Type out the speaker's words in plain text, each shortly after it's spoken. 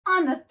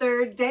On the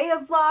third day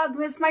of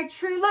Vlogmas, my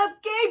true love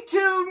gave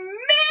to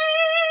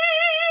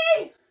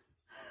me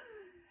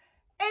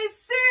a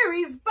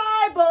series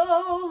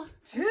Bible,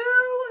 2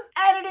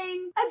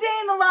 editing, a day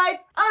in the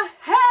life, a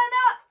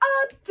henna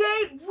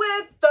update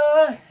with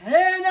the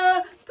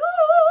henna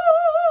guys.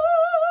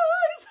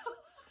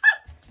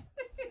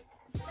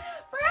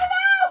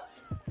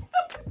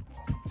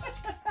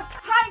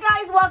 Hi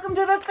guys, welcome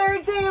to the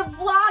third day of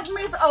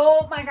Vlogmas.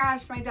 Oh my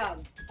gosh, my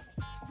dog.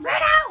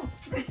 Bruno!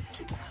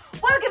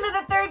 Welcome to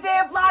the third day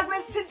of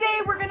Vlogmas. Today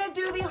we're gonna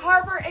do the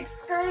Harbor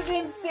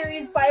Excursion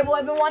series Bible.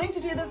 I've been wanting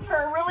to do this for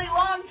a really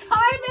long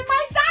time and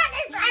my dog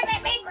is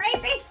driving me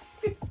crazy.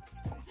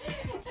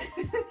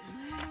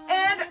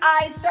 And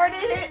I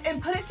started it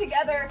and put it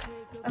together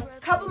a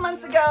couple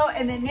months ago,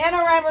 and then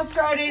NaNoWriMo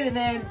started, and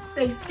then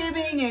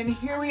Thanksgiving, and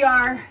here we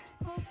are.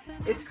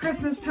 It's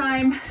Christmas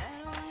time.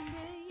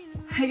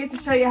 I get to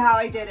show you how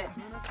I did it.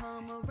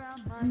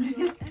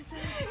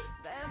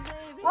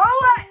 Roll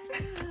it!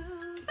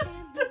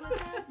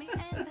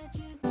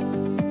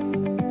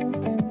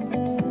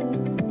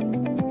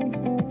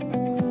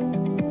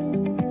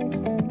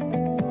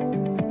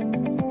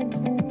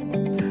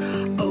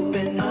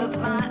 Open up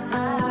my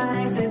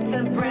eyes, it's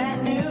a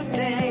brand new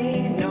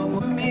day. No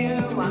more mew,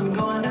 I'm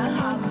gonna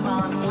hop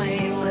on a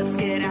plane. Let's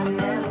get out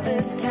of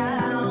this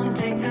town,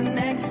 take the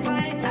next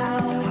flight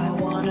out. I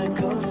wanna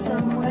go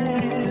somewhere.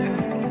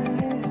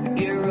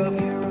 Europe,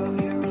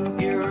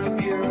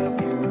 Europe, Europe,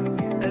 Europe.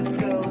 Let's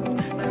go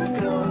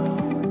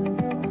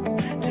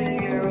to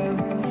Europe,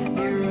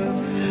 Europe.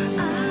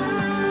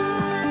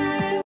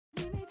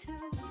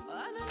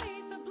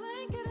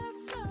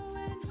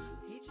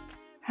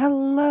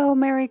 Hello,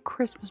 Merry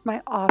Christmas,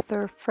 my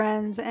author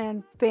friends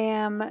and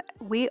fam.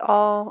 We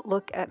all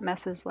look at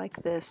messes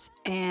like this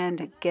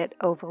and get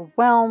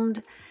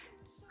overwhelmed.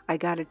 I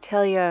gotta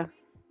tell you,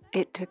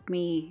 it took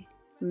me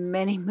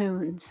many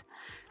moons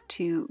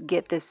to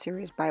get this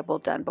series Bible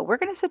done, but we're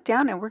going to sit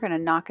down and we're going to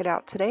knock it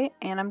out today,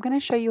 and I'm going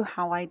to show you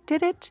how I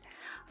did it.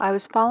 I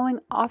was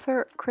following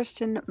author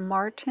Kristen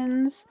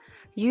Martin's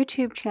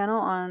YouTube channel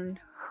on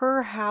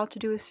her how to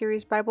do a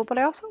series Bible, but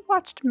I also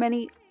watched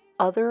many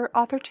other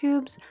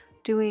authortubes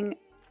doing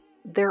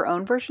their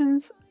own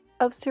versions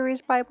of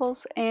series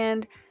Bibles,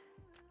 and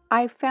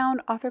I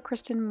found author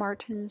Kristen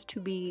Martin's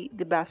to be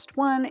the best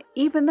one,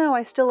 even though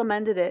I still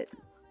amended it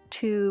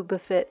to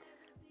befit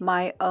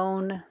my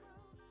own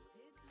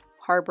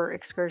Harbor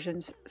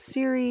Excursions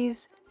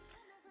series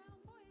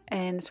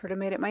and sort of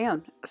made it my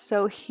own.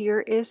 So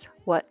here is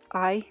what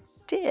I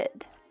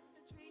did.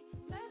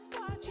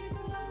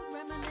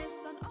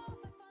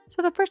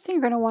 So the first thing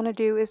you're going to want to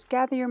do is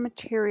gather your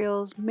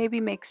materials, maybe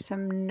make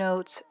some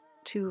notes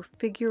to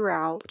figure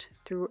out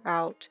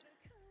throughout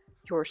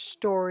your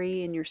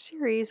story and your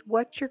series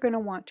what you're going to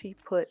want to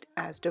put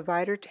as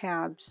divider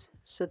tabs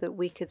so that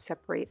we could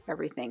separate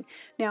everything.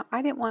 Now,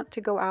 I didn't want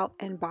to go out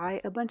and buy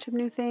a bunch of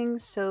new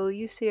things, so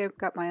you see I've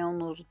got my own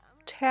little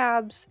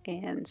tabs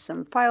and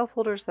some file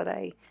folders that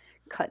I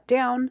cut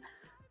down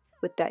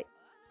with that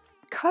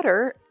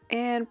cutter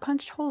and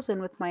punched holes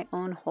in with my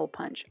own hole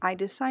punch. I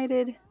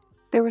decided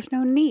there was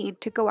no need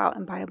to go out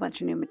and buy a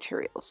bunch of new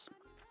materials.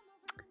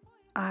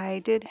 I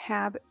did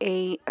have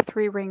a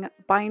 3-ring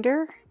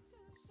binder,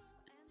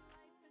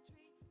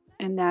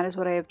 and that is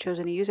what I have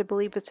chosen to use. I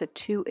believe it's a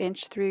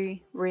 2-inch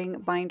 3-ring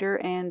binder,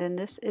 and then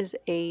this is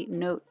a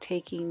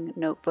note-taking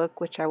notebook,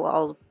 which I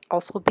will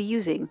also be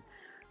using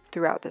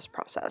throughout this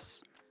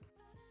process.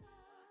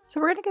 So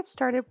we're going to get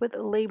started with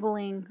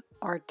labeling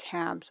our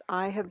tabs.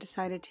 I have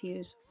decided to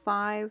use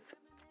 5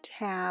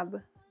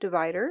 tab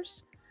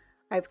dividers.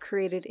 I've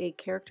created a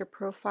character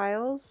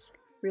profiles,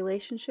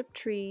 relationship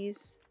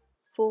trees,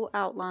 full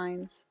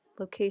outlines,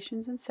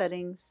 locations and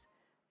settings,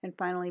 and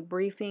finally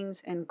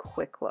briefings and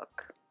quick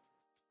look.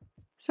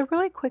 So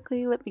really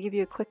quickly, let me give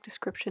you a quick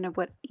description of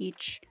what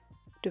each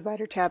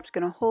divider tab is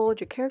going to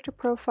hold. Your character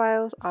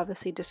profiles,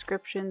 obviously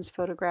descriptions,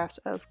 photographs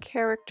of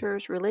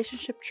characters.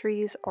 Relationship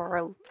trees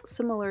are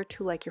similar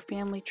to like your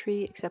family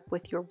tree, except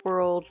with your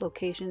world,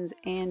 locations,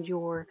 and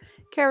your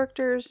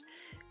characters.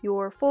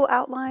 Your full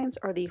outlines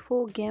are the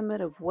full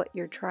gamut of what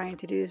you're trying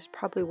to do. This is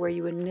probably where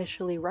you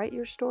initially write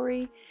your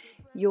story.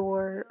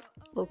 Your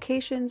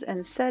locations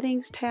and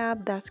settings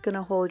tab, that's going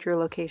to hold your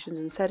locations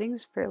and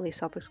settings, fairly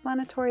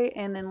self-explanatory.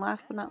 And then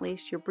last but not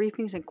least, your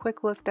briefings and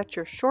quick look, that's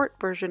your short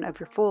version of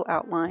your full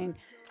outline,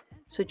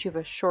 so that you have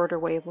a shorter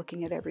way of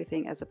looking at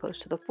everything as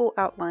opposed to the full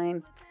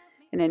outline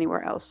and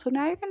anywhere else. So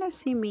now you're going to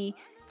see me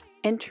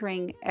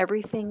entering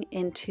everything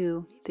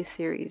into the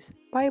series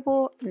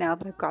Bible now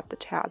that I've got the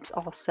tabs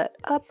all set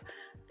up,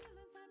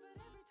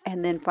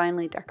 and then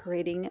finally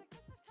decorating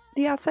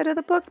the outside of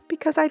the book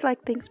because I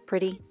like things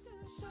pretty.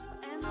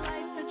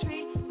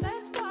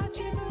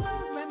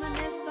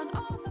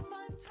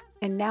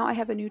 And now I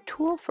have a new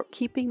tool for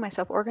keeping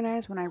myself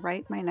organized when I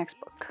write my next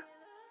book.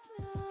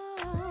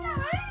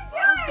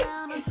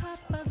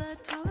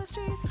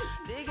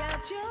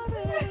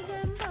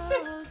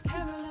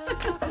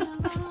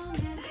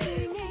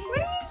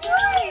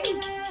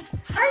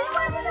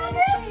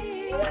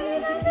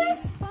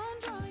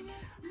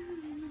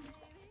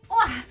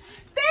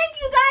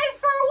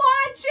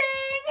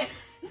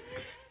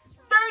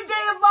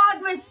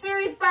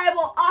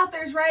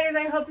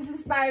 sisters, I hope this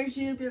inspires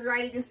you if you're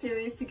writing a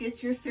series to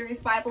get your series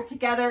Bible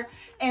together.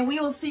 And we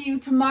will see you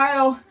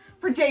tomorrow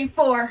for day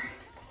 4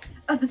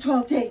 of the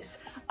 12 days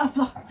of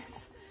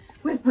Vlogmas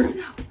with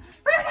Bruno.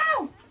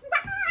 Bruno!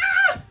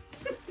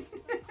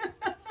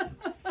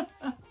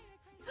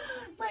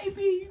 My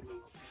baby.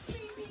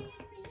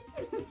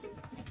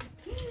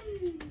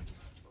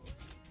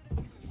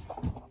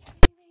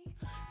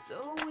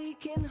 So we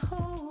can hold